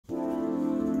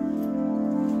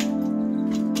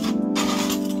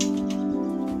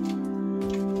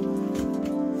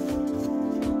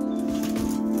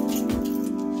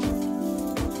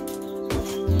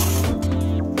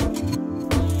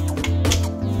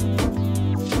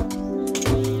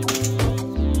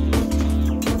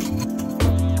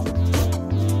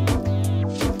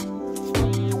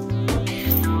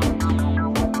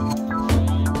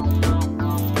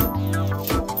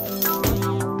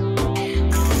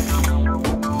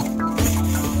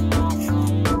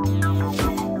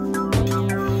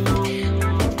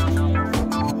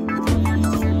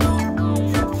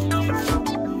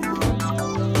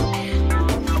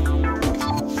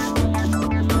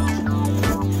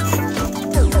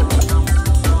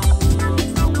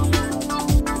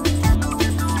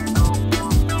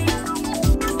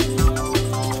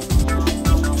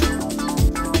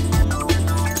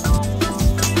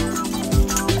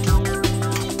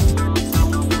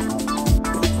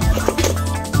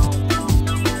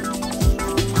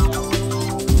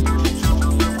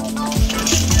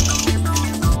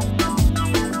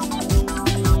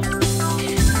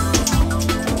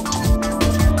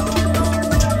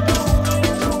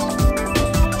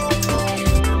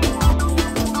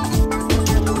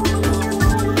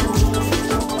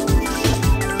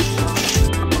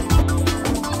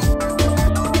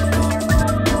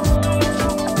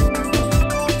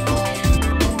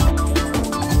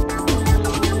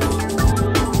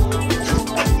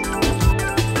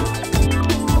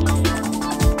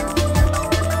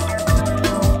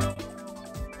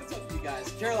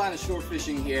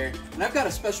I've got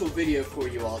a special video for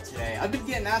you all today. I've been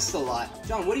getting asked a lot,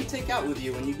 John, what do you take out with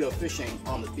you when you go fishing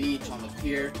on the beach, on the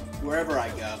pier, wherever I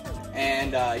go?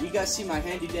 And you guys see my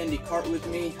handy dandy cart with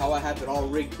me, how I have it all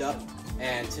rigged up.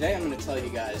 And today I'm going to tell you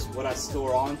guys what I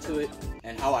store onto it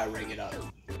and how I rig it up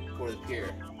for the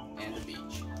pier and the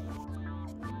beach.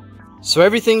 So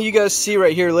everything you guys see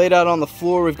right here laid out on the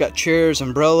floor, we've got chairs,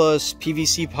 umbrellas,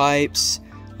 PVC pipes,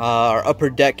 our upper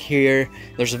deck here.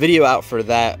 There's a video out for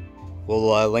that.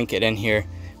 We'll link it in here.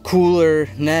 Cooler,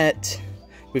 net.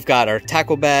 We've got our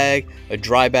tackle bag, a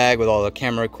dry bag with all the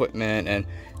camera equipment and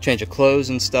change of clothes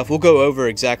and stuff. We'll go over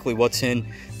exactly what's in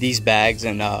these bags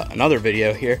in another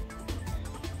video here.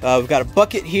 We've got a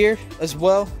bucket here as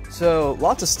well. So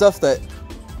lots of stuff that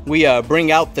we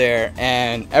bring out there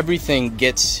and everything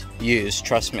gets used,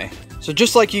 trust me. So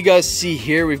just like you guys see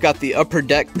here, we've got the upper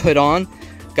deck put on.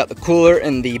 Got the cooler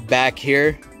in the back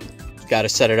here. Got to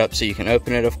set it up so you can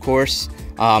open it, of course.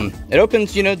 It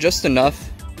opens, you know, just enough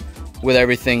with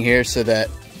everything here so that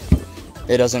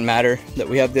it doesn't matter that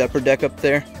we have the upper deck up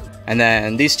there. And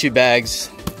then these two bags,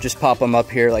 just pop them up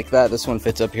here like that. This one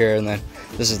fits up here, and then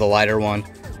this is the lighter one.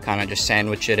 Kind of just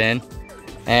sandwich it in.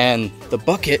 And the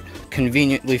bucket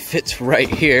conveniently fits right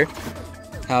here.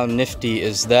 How nifty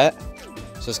is that?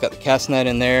 So it's got the cast net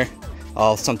in there.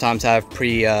 I'll sometimes have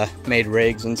pre-made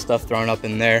rigs and stuff thrown up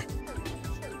in there.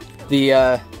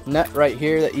 The net right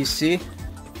here that you see,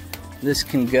 this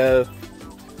can go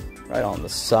right on the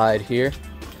side here.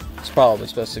 It's probably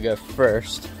supposed to go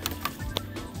first.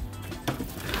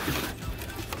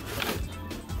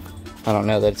 I don't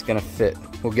know that it's gonna fit.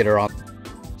 We'll get her on.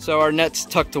 So our net's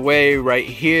tucked away right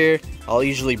here. I'll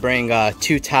usually bring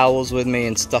 2 towels with me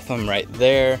and stuff them right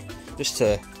there just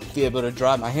to be able to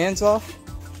dry my hands off.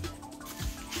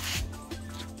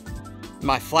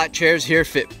 My flat chairs here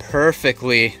fit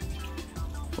perfectly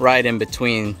right in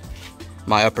between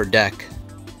my upper deck,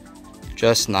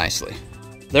 just nicely.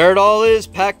 There it all is,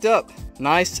 packed up,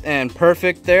 nice and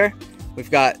perfect there.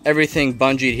 We've got everything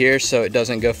bungeed here so it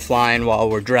doesn't go flying while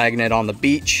we're dragging it on the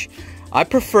beach. I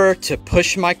prefer to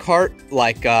push my cart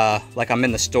like I'm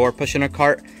in the store pushing a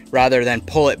cart rather than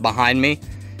pull it behind me.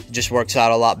 It just works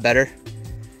out a lot better.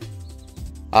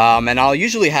 And I'll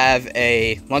usually have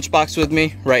a lunchbox with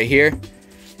me right here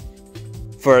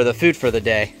for the food for the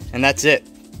day, and that's it.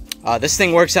 This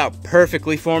thing works out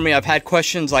perfectly for me. I've had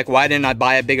questions like, why didn't I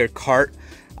buy a bigger cart?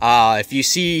 If you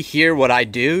see here what I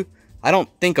do, I don't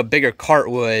think a bigger cart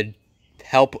would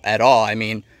help at all. I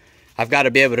mean, I've got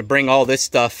to be able to bring all this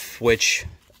stuff, which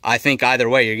I think either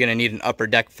way, you're going to need an upper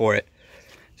deck for it.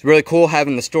 It's really cool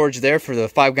having the storage there for the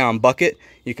 5-gallon bucket.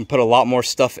 You can put a lot more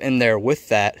stuff in there with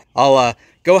that. I'll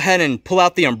go ahead and pull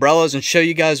out the umbrellas and show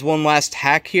you guys one last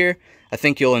hack here I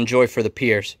think you'll enjoy for the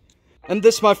piers. And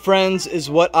this, my friends, is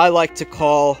what I like to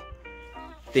call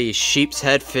the Sheep's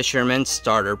Head Fisherman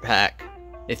Starter Pack.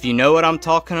 If you know what I'm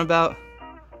talking about,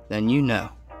 then you know.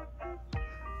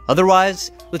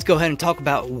 Otherwise, let's go ahead and talk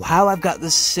about how I've got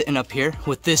this sitting up here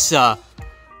with this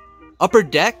upper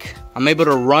deck. I'm able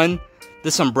to run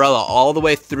this umbrella all the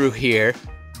way through here.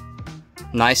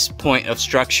 Nice point of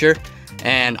structure.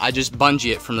 And I just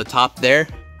bungee it from the top there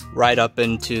right up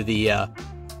into the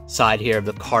side here of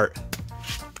the cart.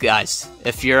 Guys,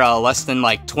 if you're less than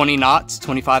like 20 knots,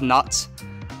 25 knots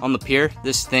on the pier,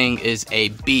 this thing is a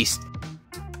beast.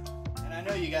 And I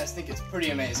know you guys think it's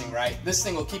pretty amazing, right? This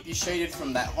thing will keep you shaded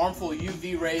from that harmful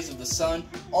UV rays of the sun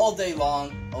all day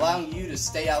long, allowing you to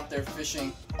stay out there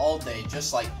fishing all day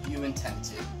just like you intend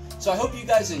to. So I hope you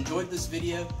guys enjoyed this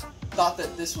video, thought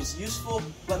that this was useful.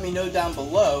 Let me know down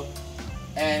below.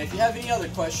 And if you have any other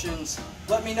questions,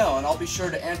 let me know and I'll be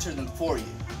sure to answer them for you.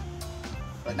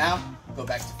 But now, go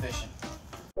back to fishing.